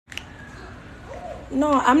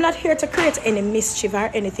No, I'm not here to create any mischief or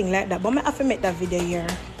anything like that, but I have to make that video here.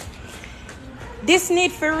 This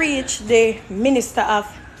need to reach the Minister of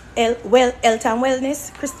Health and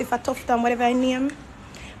Wellness, Christopher Tufton, whatever I name,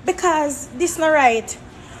 because this not right.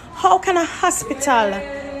 How can a hospital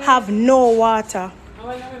have no water?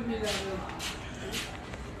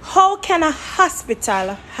 How can a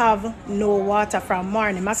hospital have no water from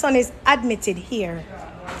morning? My son is admitted here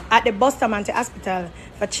at the Bustamante Hospital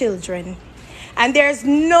for Children. And there's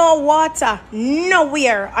no water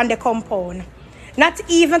nowhere on the compound. Not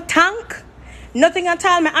even tank. Nothing at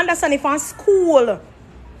all. I understand if on school,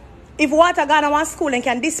 if water gone on one school and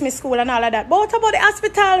can dismiss school and all of that. But what about the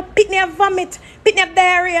hospital? Pitney have vomit, pitney have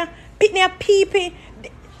diarrhea, pitney have pee-pee.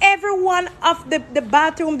 Every one of the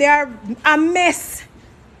bathroom, they are a mess.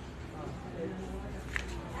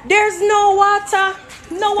 There's no water.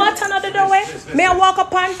 No water not the way. May I walk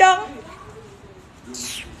up and down?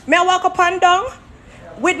 May I walk up and down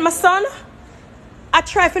with my son? I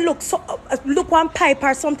try to look one pipe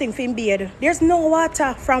or something for him bed. There's no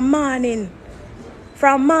water from morning.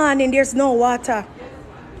 From morning, there's no water.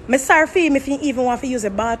 I'm sorry for him if he even want to use a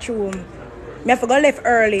bathroom. I have to go left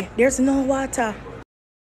early. There's no water.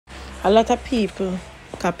 A lot of people,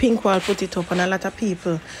 because Pink Wall put it up, and a lot of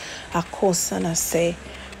people are cuss and I say,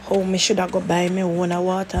 oh, me should have go buy me own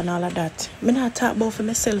water and all of that. I not talk about for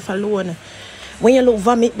myself alone. When you look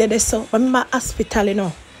vomit there, so I'm in hospital, you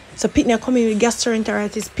know. So Pitney come in with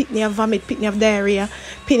gastroenteritis, Pitney have vomit, Pitney have diarrhea,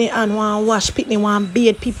 Pitney and want wash, Pitney want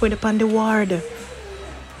bathe people upon the ward.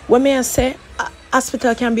 When I say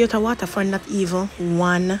hospital can be out of water for not even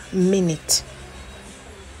 1 minute.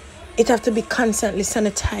 It have to be constantly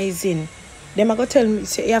sanitizing. Them are going to tell me,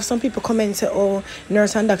 say, you have some people come and say, oh,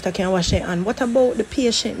 nurse and doctor can wash their hand. What about the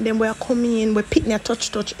patient? Them we are coming in, we Pitney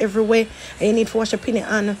touch everywhere, and you need to wash your Pitney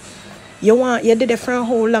hand. You did it for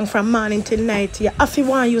how long, from morning till night. You have to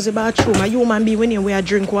want to use the bathroom. A human being when you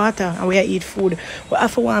drink water and we eat food. We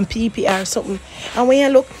have to want pee or something. And when you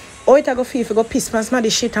look, how it go feel if you go piss and smell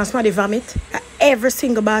the shit and smell the vomit? Every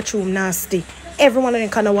single bathroom nasty. Every one of them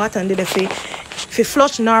kind of water and did it if you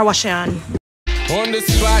flush nor wash your hand. On the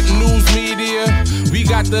spot news media, we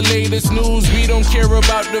got the latest news. We don't care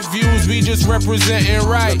about the views, we just representing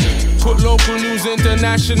right. Put local news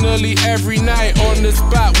internationally every night. On the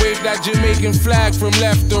spot, wave that Jamaican flag from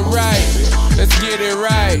left to right. Let's get it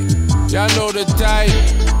right, y'all know the type.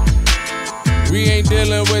 We ain't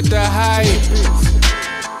dealing with the hype,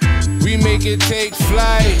 we make it take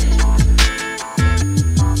flight.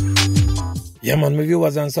 Yeah, man, my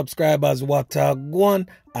viewers and subscribers, what go on?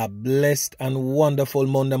 A blessed and wonderful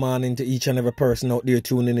Monday morning to each and every person out there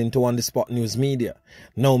tuning into On The Spot News Media.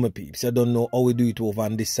 Now, my peeps, you don't know how we do it over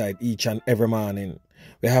on this side each and every morning.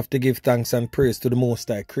 We have to give thanks and praise to the Most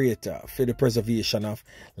High Creator for the preservation of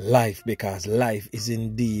life, because life is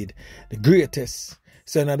indeed the greatest.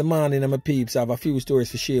 So in the morning, my peeps, I have a few stories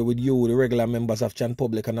to share with you, the regular members of Chan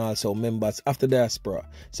Public and also members of the diaspora.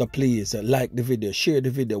 So please like the video, share the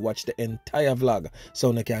video, watch the entire vlog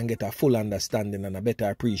so you can get a full understanding and a better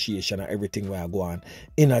appreciation of everything we are going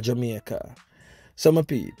in Jamaica. So my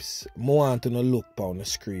peeps, I want to look on the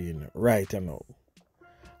screen right now.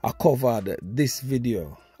 I covered this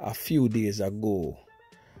video a few days ago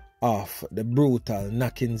of the brutal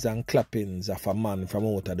knockings and clappings of a man from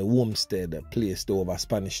out of the Homestead placed over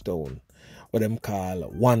Spanish Town, what them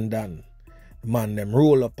call Wandan. The man them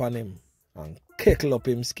roll up on him and keckle up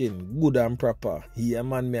him skin good and proper. Yeah,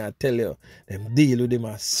 man, may I tell you, them deal with him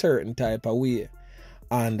a certain type of way.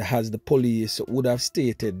 And as the police would have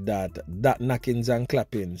stated that knockings and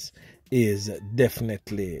clappings is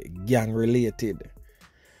definitely gang related.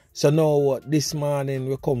 So now, this morning,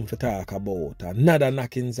 we come to talk about another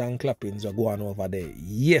knockings and clappings are going over there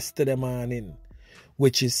yesterday morning,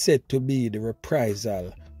 which is said to be the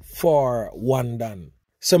reprisal for Wandan.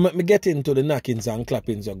 So let me get into the knockings and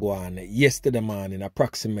clappings are going yesterday morning,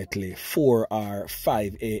 approximately 4 or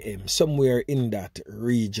 5 a.m. somewhere in that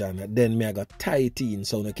region. Then me I got tight in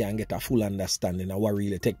so you can get a full understanding of what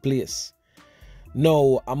really take place.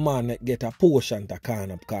 Now, a man get a portion to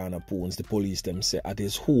corner pounds, the police them say, at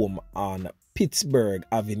his home on Pittsburgh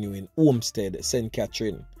Avenue in Homestead, St.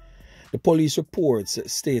 Catherine. The police reports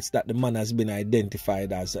states that the man has been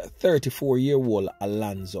identified as 34-year-old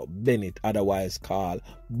Alanzo Bennett, otherwise called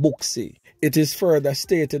Buxy. It is further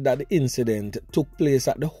stated that the incident took place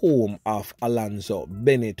at the home of Alanzo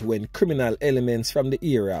Bennett when criminal elements from the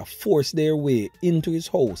area forced their way into his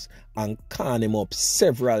house and con him up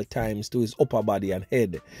several times to his upper body and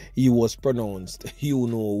head. He was pronounced, you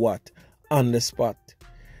know what, on the spot.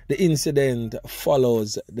 The incident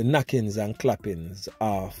follows the knockings and clappings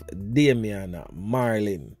of Damian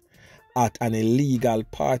Marlin at an illegal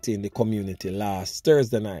party in the community last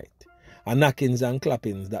Thursday night. A knockings and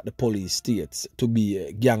clappings that the police states to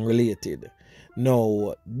be gang related.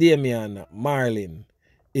 Now, Damian Marlin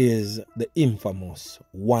is the infamous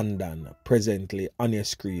Wandan presently on your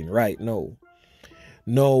screen right now.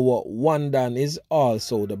 Now, Wandan is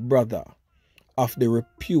also the brother of the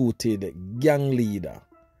reputed gang leader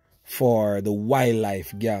for the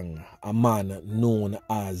wildlife gang, a man known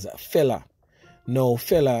as Fella. Now,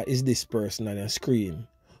 Fella is this person on your screen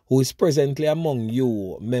who is presently among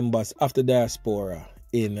you members of the diaspora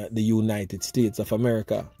in the United States of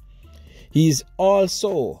America. He is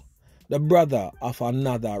also the brother of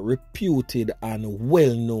another reputed and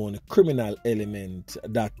well-known criminal element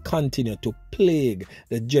that continue to plague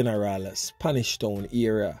the general Spanish Town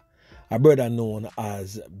area, a brother known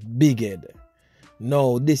as Big Ed.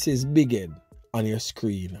 Now, this is Big Ed on your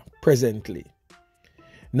screen presently.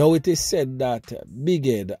 Now, it is said that Big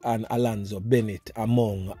Ed and Alanzo Bennett,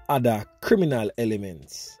 among other criminal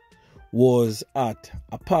elements, was at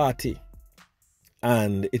a party,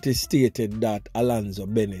 and it is stated that Alanzo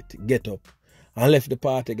Bennett get up and left the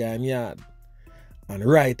party guy yard, and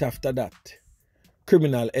right after that,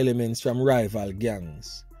 criminal elements from rival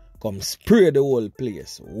gangs come spray the whole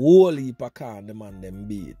place, whole heap of can the man them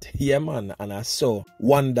beat. Yeah man, and I saw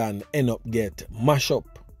Wandan end up get mash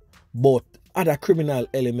up, but other criminal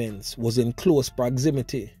elements was in close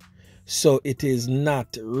proximity, so it is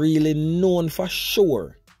not really known for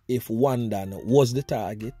sure if Wandan was the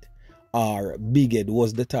target or Big Ed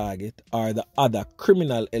was the target or the other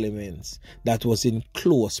criminal elements that was in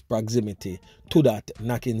close proximity to that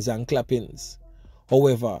knockings and clappings.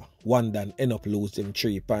 However, Wandan end up losing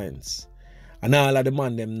 3 points, and all of the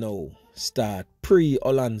man them now start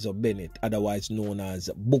pre-Alanzo Bennett, otherwise known as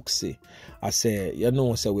Booksy. I say, you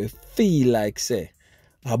know, so we feel like say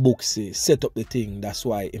a Booksy set up the thing, that's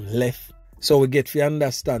why him left. So we get to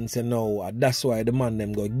understand say now that's why the man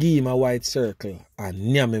them go give him a white circle and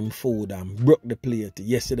nyam him food and broke the plate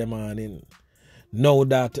yesterday morning. Now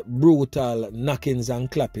that brutal knockings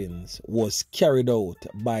and clappings was carried out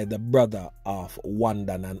by the brother of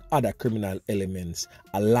Wandan and other criminal elements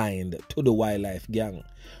aligned to the wildlife gang,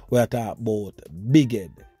 we are talking about Big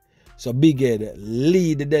Ed. So Big Ed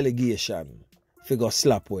lead the delegation figure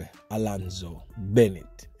ClapWeh Alanzo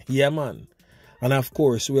Bennett. Yeah man. And of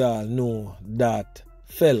course we all know that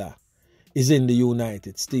fella is in the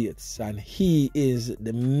United States and he is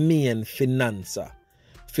the main financer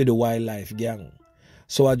for the wildlife gang.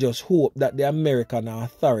 So I just hope that the American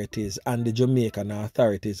authorities and the Jamaican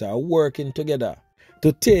authorities are working together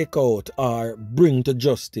to take out or bring to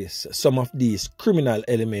justice some of these criminal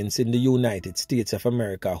elements in the United States of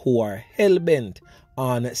America who are hell-bent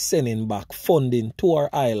on sending back funding to our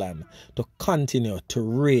island to continue to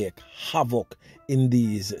wreak havoc in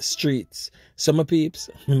these streets. So my peeps,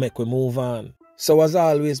 make we move on. So as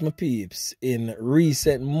always, my peeps, in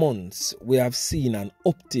recent months, we have seen an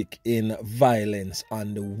uptick in violence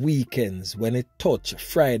on the weekends when it touch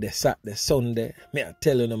Friday, Saturday, Sunday. Me I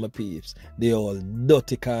tell you, my peeps, the old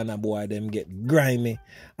dirty corner boy, them get grimy.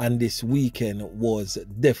 And this weekend was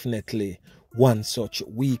definitely one such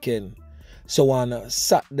weekend. So on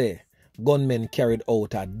Saturday, gunmen carried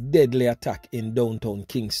out a deadly attack in downtown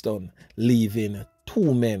Kingston, leaving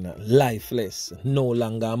 2 men lifeless, no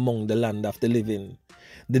longer among the land of the living.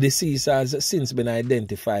 The deceased has since been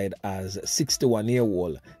identified as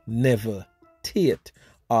 61-year-old Neville Tate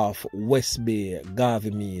of West Bay,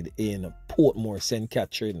 Garveymead in Portmore, St.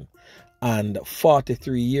 Catherine, and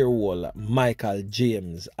 43-year-old Michael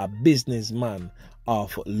James, a businessman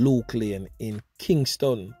of Luke Lane in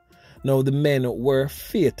Kingston. Now, the men were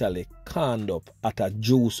fatally conned up at a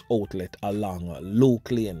juice outlet along Luke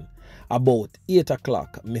Lane. About 8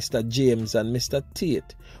 o'clock, Mr. James and Mr.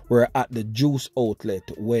 Tate were at the juice outlet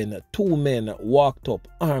when 2 men walked up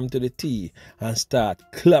armed to the teeth and start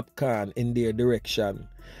clap can in their direction.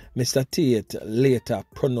 Mr. Tate later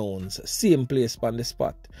pronounced same place on the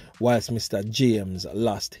spot, whilst Mr. James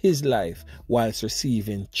lost his life whilst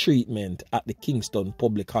receiving treatment at the Kingston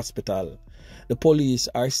Public Hospital. The police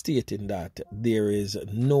are stating that there is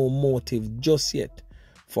no motive just yet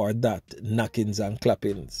for that knockings and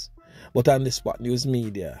clappings. But on the Spot News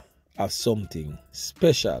Media have something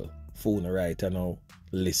special for you right now.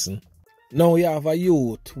 Listen. Now you have a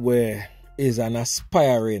youth where is an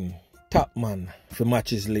aspiring top man for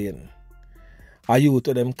Matches Lane. A youth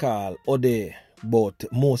to them call Ode, but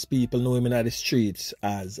most people know him in the streets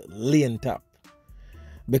as Lane Top.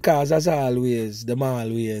 Because as always, them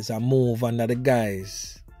always a move under the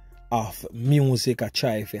guise of music a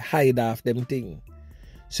try to hide off them thing.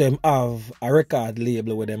 So him have a record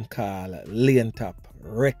label with them call Lane Top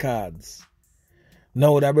Records.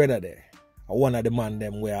 Now the brother there, one of the man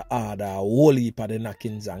them where order a whole heap of the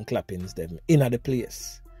knockings and clappings them in the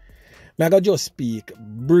place. I go just speak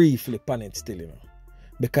briefly on it still, you know,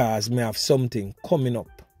 because me have something coming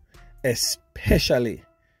up, especially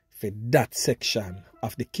for that section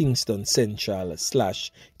of the Kingston Central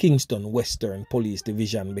 / Kingston Western Police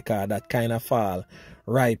Division, because that kind of fall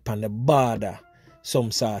right on the border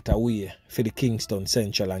some sort of way for the Kingston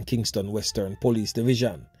Central and Kingston Western Police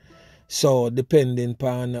Division. So depending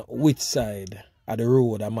upon which side of the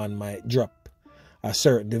road a man might drop, a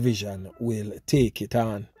certain division will take it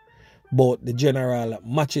on. But the general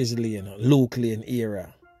Matches Lane, Luke Lane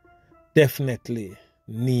area definitely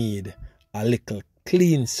need a little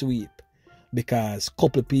clean sweep, because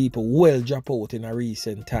couple of people will drop out in a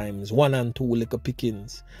recent times, 1 and 2 little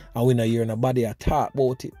pickings, and we not hear nobody talk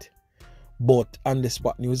about it. But on the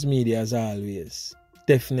spot news media, as always,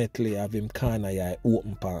 definitely have him corner eye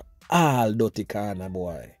open for all dirty corner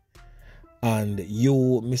boy. And you,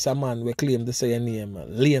 Mr. Man, we claim to say your name,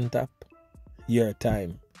 Lane Top, your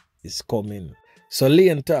time is coming. So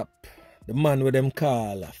Lane Top, the man with them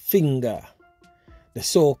call Finger, the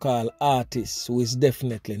so-called artist who is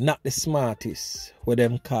definitely not the smartest, with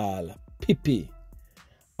them call Pippi,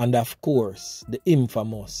 and of course the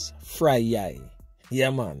infamous Fry Eye. Yeah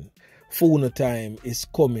man, Funo time is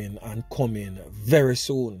coming and coming very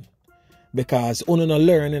soon, because uno no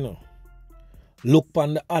learn, you know. Look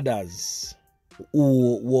on the others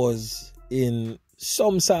who was in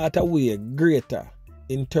some sort of way greater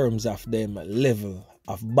in terms of them level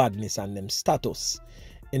of badness and them status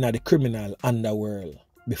in the criminal underworld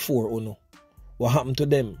before uno. What happened to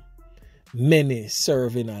them? Many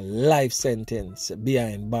serving a life sentence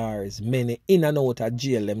behind bars. Many in and out of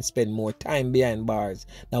jail. Them spend more time behind bars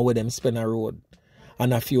than where them spend a road.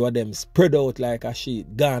 And a few of them spread out like a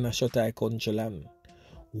sheet, gone a shut eye country land.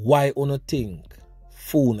 Why uno think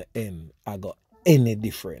phone end I got any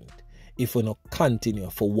different if we no continue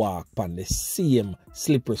for walk on the same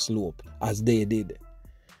slippery slope as they did?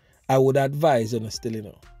 I would advise you still, you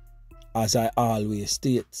know, as I always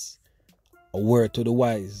states, a word to the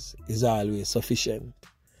wise is always sufficient.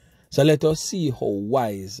 So let us see how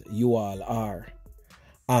wise you all are,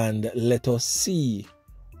 and let us see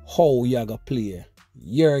how you are going to play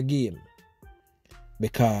your game,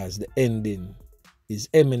 because the ending is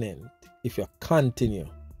imminent if you continue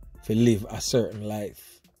to live a certain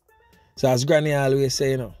life. So as Granny always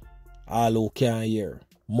say, you know, all who can hear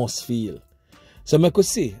must feel. So I could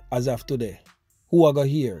see as of today who I go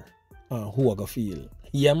hear and who I go feel.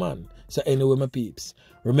 Yeah man. So anyway my peeps,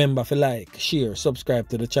 remember to like, share, subscribe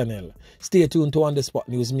to the channel. Stay tuned to On The Spot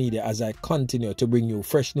News Media as I continue to bring you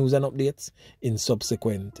fresh news and updates in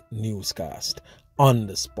subsequent newscast. On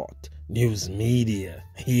The Spot News Media.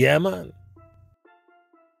 Yeah man.